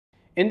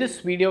In this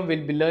video,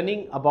 we'll be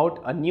learning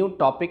about a new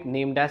topic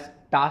named as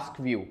Task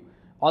View,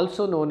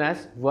 also known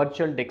as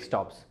virtual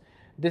desktops.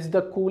 This is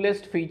the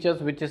coolest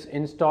features which is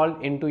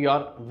installed into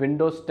your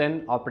Windows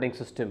 10 operating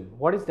system.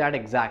 What is that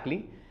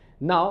exactly?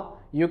 Now,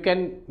 you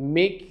can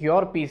make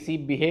your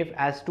PC behave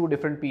as two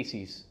different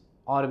PCs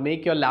or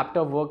make your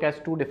laptop work as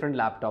two different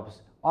laptops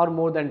or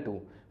more than two.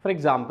 For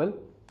example,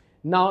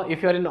 now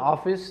if you're in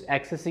office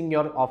accessing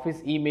your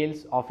office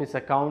emails, office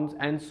accounts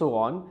and so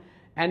on,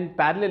 and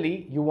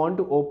parallelly you want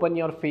to open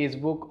your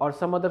Facebook or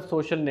some other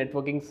social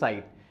networking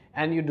site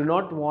and you do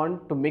not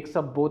want to mix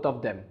up both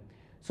of them.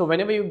 So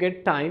whenever you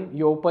get time,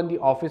 you open the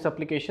office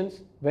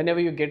applications. Whenever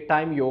you get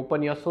time, you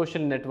open your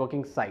social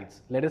networking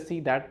sites. Let us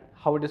see that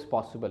how it is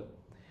possible.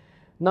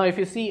 Now if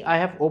you see, I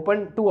have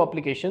opened two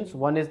applications.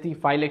 One is the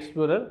File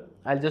Explorer.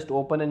 I'll just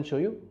open and show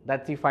you.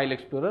 That's the File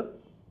Explorer.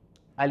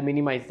 I'll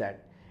minimize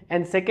that.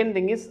 And second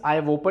thing is, I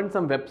have opened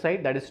some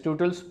website, that is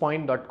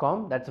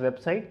tutorialspoint.com, that's a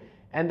website,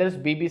 and there's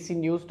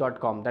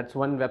bbcnews.com, that's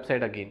one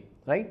website again,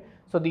 right?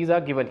 So these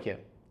are given here.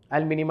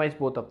 I'll minimize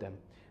both of them.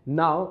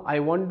 Now I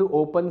want to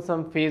open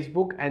some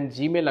Facebook and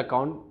Gmail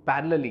account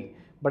parallelly,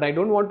 but I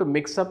don't want to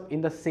mix up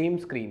in the same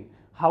screen.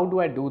 How do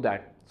I do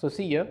that? So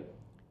see here,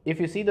 if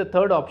you see the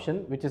third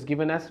option, which is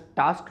given as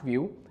Task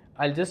View,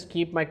 I'll just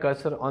keep my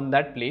cursor on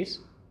that place.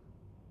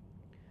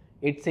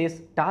 It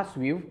says Task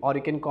View, or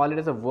you can call it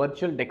as a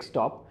virtual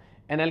desktop,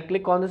 and I'll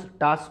click on this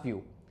Task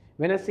View.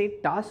 When I say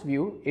Task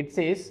View, it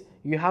says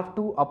you have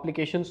two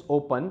applications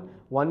open.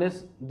 One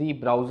is the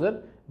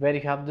browser where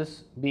you have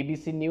this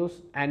BBC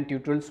News and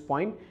Tutorials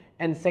Point,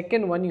 and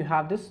second one you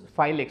have this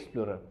File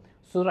Explorer.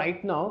 So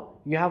right now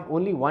you have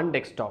only one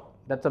desktop,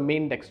 that's a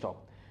main desktop.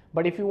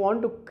 But if you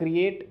want to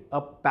create a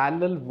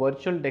parallel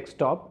virtual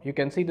desktop, you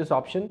can see this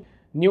option,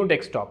 New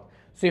Desktop.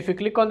 So if you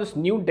click on this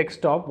New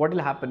Desktop, what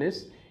will happen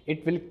is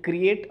it will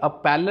create a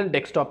parallel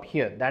desktop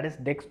here, that is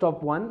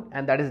desktop 1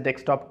 and that is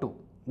desktop 2.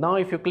 Now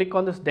if you click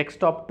on this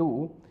desktop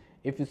 2,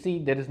 if you see,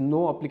 there is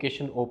no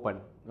application open,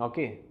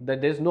 okay,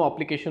 there is no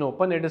application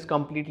open, it is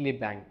completely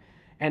blank.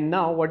 And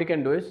now what you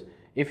can do is,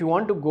 if you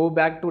want to go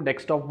back to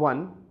desktop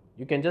 1,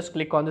 you can just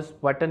click on this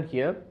button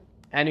here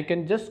and you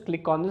can just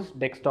click on this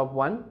desktop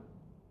 1,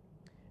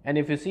 and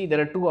if you see,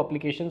 there are two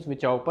applications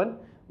which are open.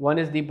 One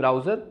is the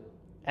browser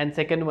and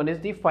second one is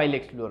the File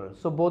Explorer.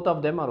 So both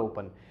of them are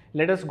open.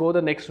 Let us go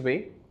the next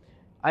way.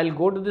 I'll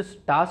go to this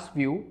Task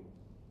View,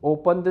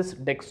 open this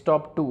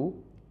desktop 2,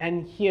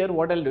 and here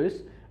what I'll do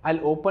is I'll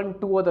open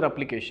two other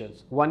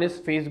applications. One is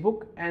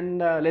Facebook and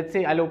let's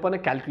say I'll open a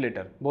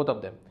calculator, both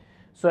of them.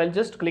 So I'll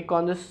just click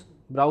on this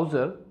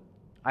browser.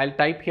 I'll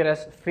type here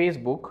as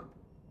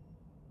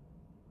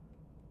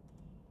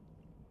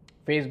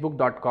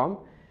facebook.com,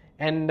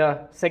 and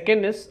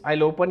second is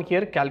I'll open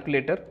here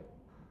calculator.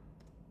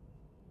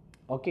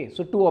 Okay,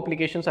 so two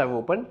applications I've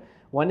opened.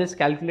 One is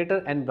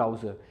calculator and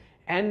browser,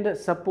 and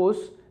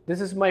suppose this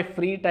is my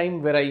free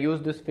time where I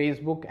use this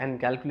Facebook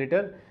and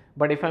calculator,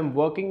 but if I'm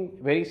working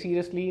very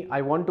seriously,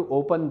 I want to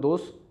open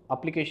those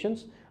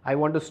applications, I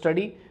want to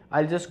study,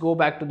 I'll just go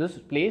back to this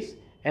place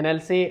and I'll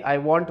say I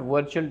want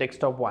virtual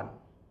desktop 1.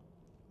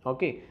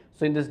 Okay,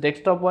 so in this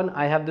desktop 1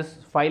 I have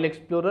this File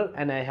Explorer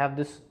and I have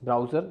this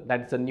browser,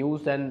 that's the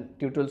news and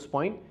tutorials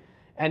point,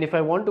 and if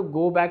I want to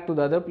go back to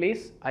the other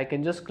place, I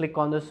can just click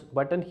on this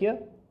button here,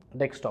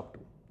 desktop 2.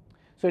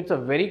 So it's a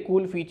very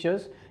cool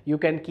features. You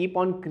can keep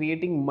on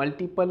creating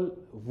multiple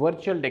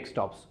virtual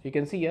desktops. You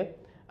can see here,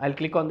 I'll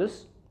click on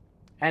this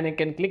and I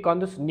can click on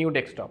this new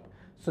desktop.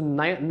 So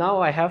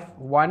now I have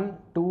 1,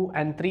 2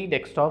 and 3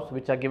 desktops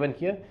which are given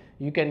here.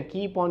 You can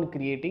keep on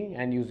creating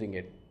and using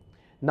it.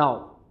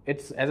 Now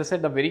it's, as I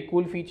said, a very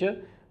cool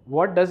feature.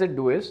 What does it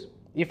do is,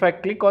 if I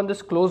click on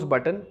this close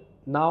button,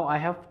 now I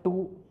have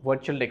two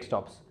virtual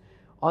desktops.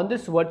 On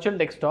this virtual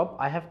desktop,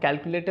 I have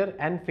calculator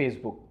and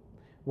Facebook.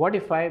 What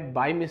if I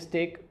by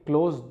mistake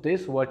close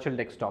this virtual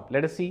desktop?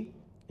 Let us see.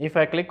 If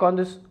I click on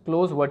this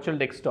close virtual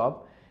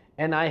desktop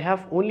and I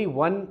have only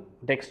one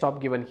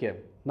desktop given here.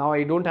 Now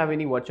I don't have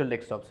any virtual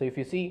desktop. So if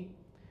you see,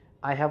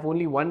 I have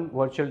only one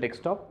virtual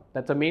desktop,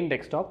 that's a main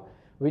desktop,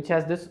 which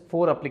has this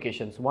 4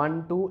 applications,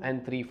 1, 2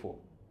 and 3, 4.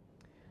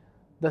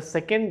 The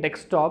second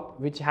desktop,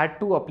 which had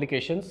 2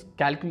 applications,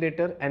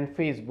 calculator and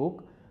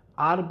Facebook,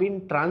 are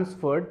being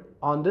transferred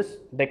on this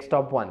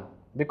desktop 1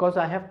 because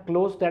I have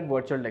closed that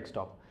virtual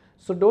desktop.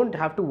 So don't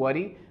have to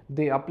worry,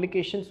 the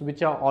applications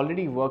which are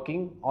already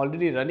working,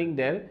 already running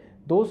there,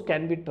 those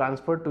can be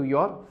transferred to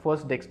your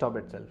first desktop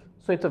itself.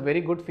 So it's a very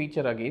good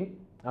feature again,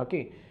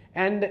 okay.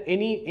 And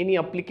any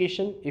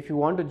application, if you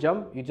want to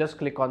jump, you just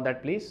click on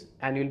that place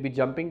and you'll be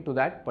jumping to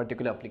that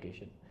particular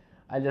application.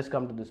 I'll just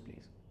come to this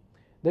place.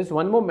 There's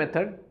one more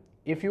method.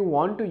 If you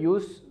want to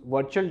use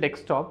virtual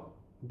desktop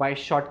by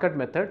shortcut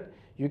method,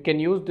 you can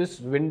use this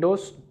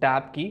Windows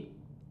tab key.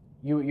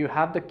 You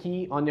have the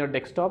key on your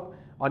desktop,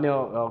 on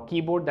your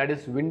keyboard, that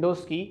is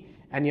Windows key,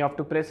 and you have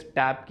to press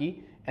tab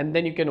key and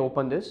then you can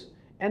open this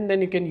and then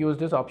you can use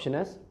this option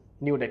as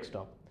new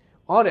desktop,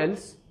 or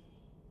else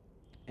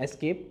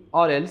escape,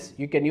 or else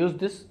you can use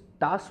this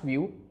Task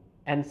View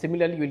and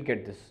similarly you will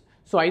get this.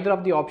 So either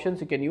of the options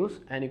you can use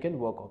and you can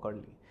work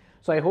accordingly.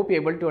 So I hope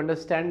you're able to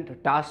understand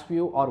task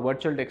view or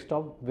virtual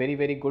desktop.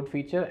 Very good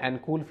feature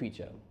and cool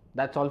feature.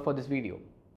 That's all for this video.